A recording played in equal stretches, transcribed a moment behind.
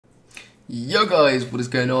Yo guys, what is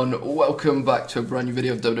going on? Welcome back to a brand new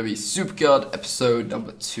video of WWE Supercard, episode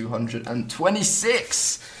number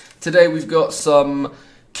 226. Today we've got some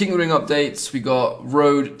King of the Ring updates, we got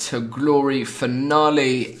Road to Glory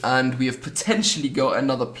finale, and we have potentially got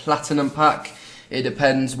another Platinum pack. It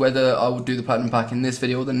depends whether I will do the Platinum pack in this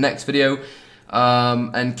video or the next video.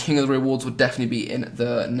 And King of the Rewards will definitely be in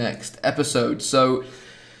the next episode. So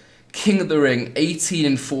King of the Ring,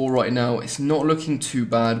 18-4 right now. It's not looking too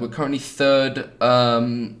bad. We're currently third,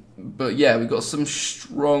 but yeah, we've got some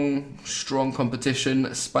strong competition.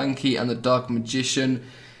 Spanky and the Dark Magician.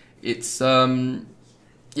 It's going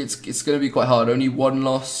to be quite hard. Only one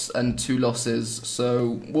loss and 2 losses,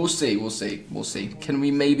 so we'll see. Can we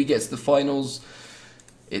maybe get to the finals?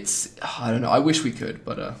 I don't know, I wish we could,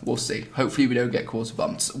 but we'll see. Hopefully we don't get quarter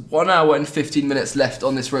bumped. 1 hour and 15 minutes left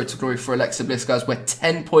on this Road to Glory for Alexa Bliss, guys. We're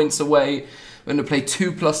 10 points away. We're going to play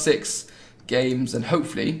 2+6 games and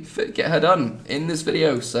hopefully get her done in this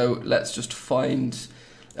video. So let's just find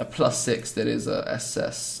a +6 that is a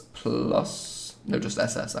SS plus. No, just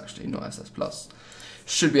SS actually, not SS plus.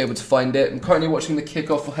 Should be able to find it. I'm currently watching the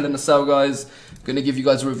kickoff for Hell in a Cell, guys. I'm going to give you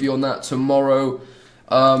guys a review on that tomorrow.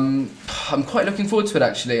 I'm quite looking forward to it,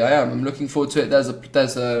 actually. I am. I'm looking forward to it. There's a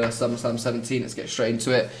SummerSlam 17. Let's get straight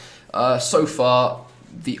into it. So far,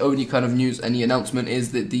 the only kind of news, any announcement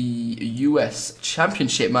is that the US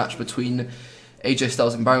Championship match between AJ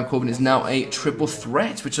Styles and Baron Corbin is now a triple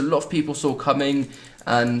threat, which a lot of people saw coming,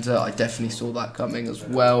 and I definitely saw that coming as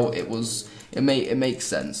well. It makes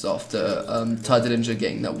sense after Ty Dillinger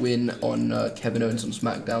getting that win on Kevin Owens on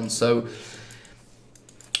SmackDown. So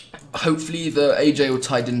hopefully the AJ or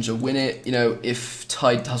Ty Dillinger win it. You know, if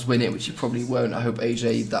Ty does win it, which he probably won't, I hope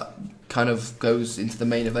AJ that kind of goes into the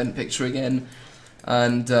main event picture again.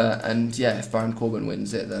 And yeah, if Baron Corbin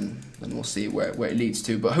wins it, then we'll see where it leads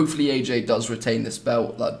to. But hopefully AJ does retain this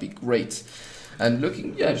belt. That'd be great. And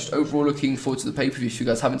just overall looking forward to the pay-per-view. If you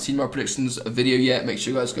guys haven't seen my predictions video yet, make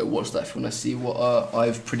sure you guys go watch that if you want to see what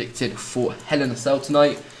I've predicted for Hell in a Cell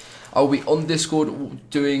tonight. I'll be on Discord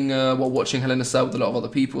doing while watching Hell in a Cell with a lot of other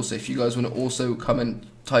people. So if you guys want to also come and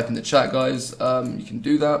type in the chat, guys, you can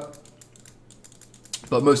do that.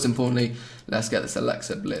 But most importantly, let's get this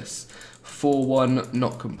Alexa Bliss. 4-1,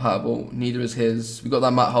 not compatible. Neither is his. We got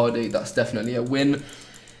that Matt Hardy. That's definitely a win.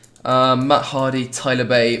 Matt Hardy, Tyler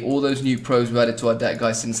Bay, all those new pros we've added to our deck,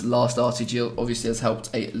 guys, since last RTG obviously has helped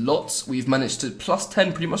a lot. We've managed to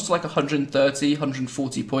 +10 pretty much to like 130,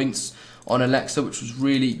 140 points on Alexa, which was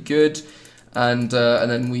really good. And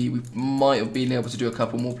then we might have been able to do a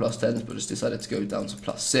couple more +10s, but just decided to go down to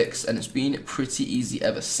 +6, and it's been pretty easy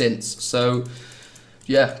ever since. So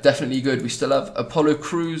yeah, definitely good. We still have Apollo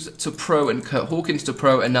Crews to Pro and Kurt Hawkins to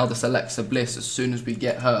Pro, and now this Alexa Bliss as soon as we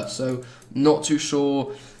get her. So not too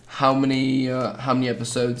sure how many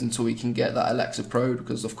episodes until we can get that Alexa Pro,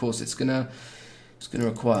 because of course it's gonna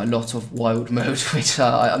require a lot of wild mode, which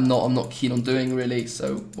I'm not keen on doing really.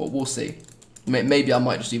 So we'll see. Maybe I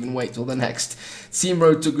might just even wait till the next Team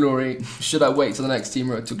Road to Glory. Should I wait till the next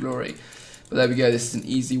Team Road to Glory? But there we go. This is an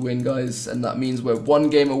easy win, guys, and that means we're 1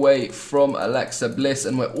 game away from Alexa Bliss,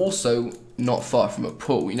 and we're also not far from a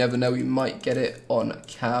pull. You never know, we might get it on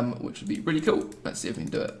cam, which would be really cool. Let's see if we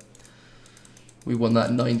can do it. We won that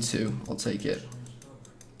 9-2. I'll take it.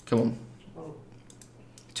 Come on.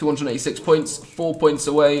 286 points, 4 points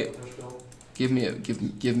away. Give me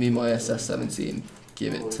my SS17.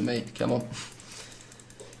 Give it to me. Come on.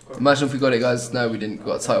 Imagine if we got it, guys. No, we didn't.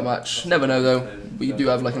 Got a title match. Never know though. We do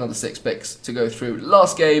have like another 6 picks to go through.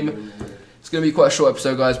 Last game. It's going to be quite a short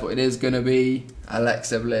episode, guys, but it is going to be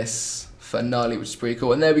Alexa Bliss finale, which is pretty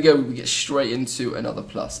cool. And there we go. We get straight into another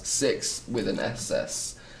 +6 with an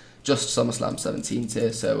SS. Just SummerSlam 17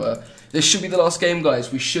 tier, so this should be the last game,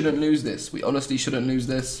 guys. We shouldn't lose this. We honestly shouldn't lose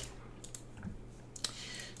this.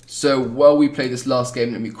 So while we play this last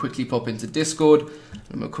game, let me quickly pop into Discord.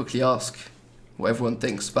 I'm going to quickly ask what everyone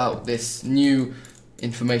thinks about this new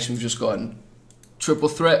information we've just gotten. Triple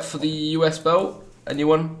threat for the US belt?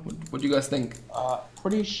 Anyone? What do you guys think?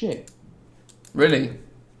 Pretty shit. Really?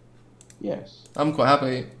 Yes. I'm quite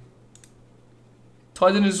happy.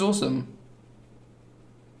 Titan is awesome.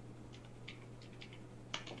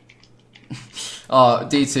 Oh,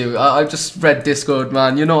 D2, I've just read Discord,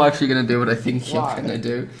 man. You're not actually going to do what I think you're going to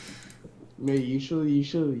do. Mate, you should,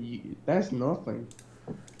 that's nothing.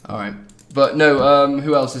 Alright. But no,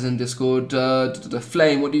 who else is in Discord?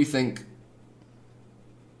 Flame, what do you think?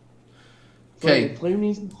 Okay. Flame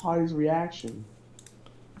needs to hide his reaction.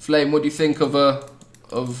 Flame, what do you think of Ty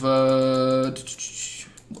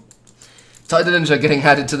Dillinger getting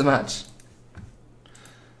added to the match?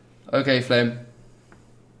 Okay, Flame.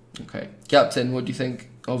 Okay. Captain, what do you think?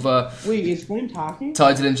 of Wait, is Flame talking?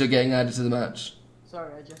 Tide Ninja getting added to the match.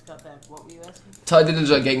 Sorry, I just got back. What were you asking? Tide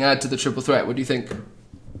Ninja getting added to the triple threat. What do you think?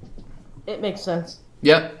 It makes sense.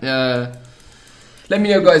 Yeah. Let me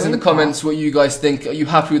know, guys, in the comments what you guys think. Are you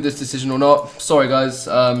happy with this decision or not? Sorry, guys.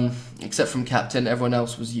 Except from Captain, everyone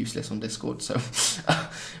else was useless on Discord, so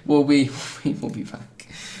we'll be back.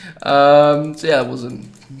 So yeah,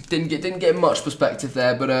 didn't get much perspective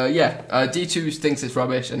there, but yeah, D2 thinks it's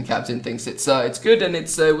rubbish and Captain thinks it's good and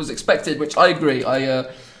it was expected, which I agree. I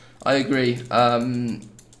agree.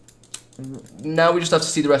 Now we just have to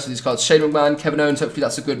see the rest of these cards. Shane McMahon, Kevin Owens, hopefully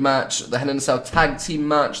that's a good match. The Hell in a Cell tag team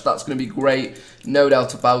match, that's going to be great, no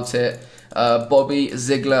doubt about it. Bobby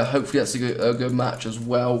Ziggler, hopefully that's a good match as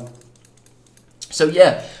well. So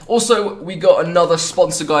yeah, also we got another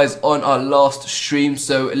sponsor, guys, on our last stream.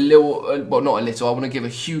 So a little, well, not a little, I want to give a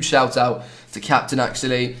huge shout out to Captain.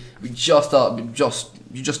 Actually, you just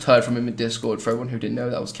heard from him in Discord. For everyone who didn't know,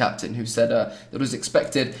 that was Captain who said that was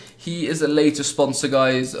expected. He is a later sponsor,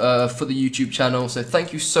 guys, for the YouTube channel. So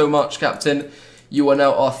thank you so much, Captain. You are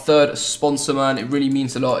now our third sponsor, man. It really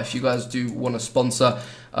means a lot if you guys do want to sponsor.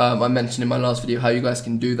 I mentioned in my last video how you guys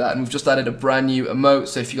can do that, and we've just added a brand new emote.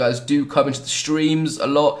 So if you guys do come into the streams a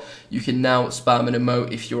lot, you can now spam an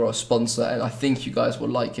emote if you're our sponsor, and I think you guys will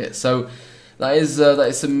like it. So that is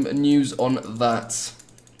some news on that.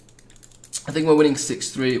 I think we're winning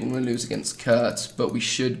 6-3. We're going to lose against Kurt, but we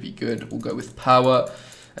should be good. We'll go with power,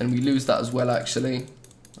 and we lose that as well, actually.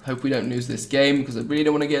 I hope we don't lose this game, because I really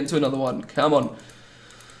don't want to get into another one. Come on.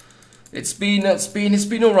 It's been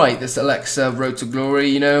all right, this Alexa Road to Glory,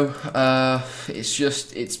 you know.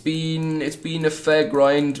 It's been a fair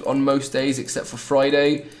grind on most days except for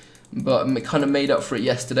Friday, but I kind of made up for it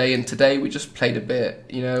yesterday, and today we just played a bit,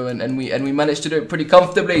 you know, and we managed to do it pretty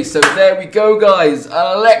comfortably. So there we go, guys.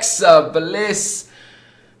 Alexa Bliss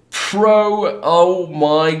Pro. Oh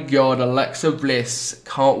my God, Alexa Bliss!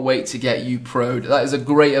 Can't wait to get you pro'd. That is a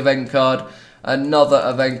great event card. Another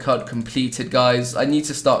event card completed, guys. I need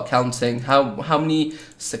to start counting how many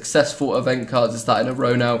successful event cards is that in a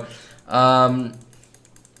row now.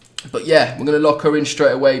 But yeah, we're going to lock her in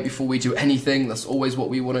straight away before we do anything. That's always what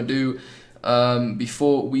we want to do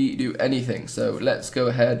before we do anything. So let's go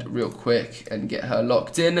ahead real quick and get her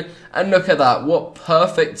locked in. And look at that. What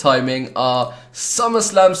perfect timing. Our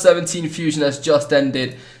SummerSlam 17 Fusion has just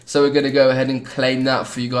ended. So we're going to go ahead and claim that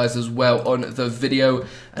for you guys as well on the video.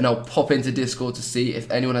 And I'll pop into Discord to see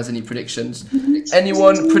if anyone has any predictions.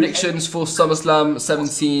 Anyone predictions for SummerSlam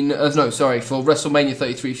 17? No, sorry, for WrestleMania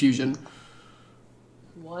 33 Fusion.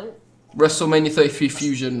 What? WrestleMania 33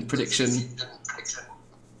 Fusion prediction.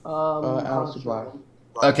 Aleister Black.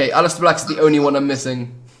 Okay, Aleister Black is the only one I'm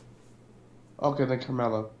missing. Okay, then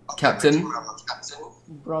Carmella. Captain?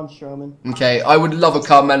 Braun Strowman. Okay, I would love a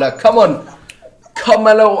Carmella. Come on!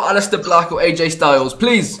 Carmella or Aleister Black or AJ Styles,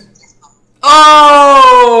 please!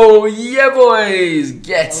 Oh! Yeah, boys!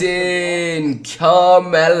 Get in!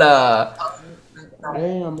 Carmella!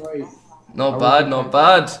 Damn, right. Not bad, not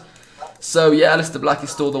bad. So yeah, Aleister Black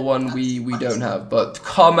is still the one we don't have, but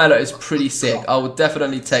Carmella is pretty sick. I would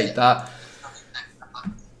definitely take that.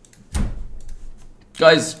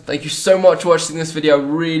 Guys, thank you so much for watching this video. I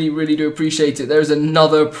really do appreciate it. There's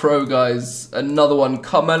another pro, guys. Another one.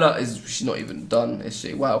 Carmella she's not even done, is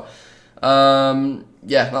she? Wow.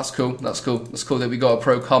 Yeah, that's cool. That's cool that we got a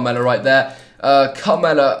pro Carmella right there.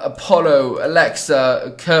 Carmella, Apollo,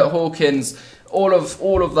 Alexa, Kurt Hawkins, all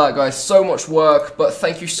of that, guys. So much work, but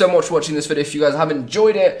thank you so much for watching this video. If you guys haven't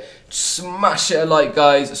enjoyed it, smash it a like,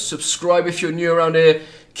 guys. Subscribe if you're new around here.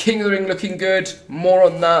 King of the Ring looking good. More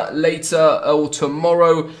on that later or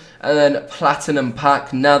tomorrow. And then Platinum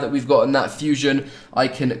Pack. Now that we've gotten that fusion, I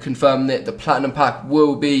can confirm that the Platinum Pack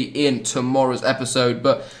will be in tomorrow's episode.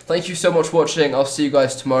 But thank you so much for watching. I'll see you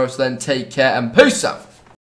guys tomorrow. So then take care and peace out.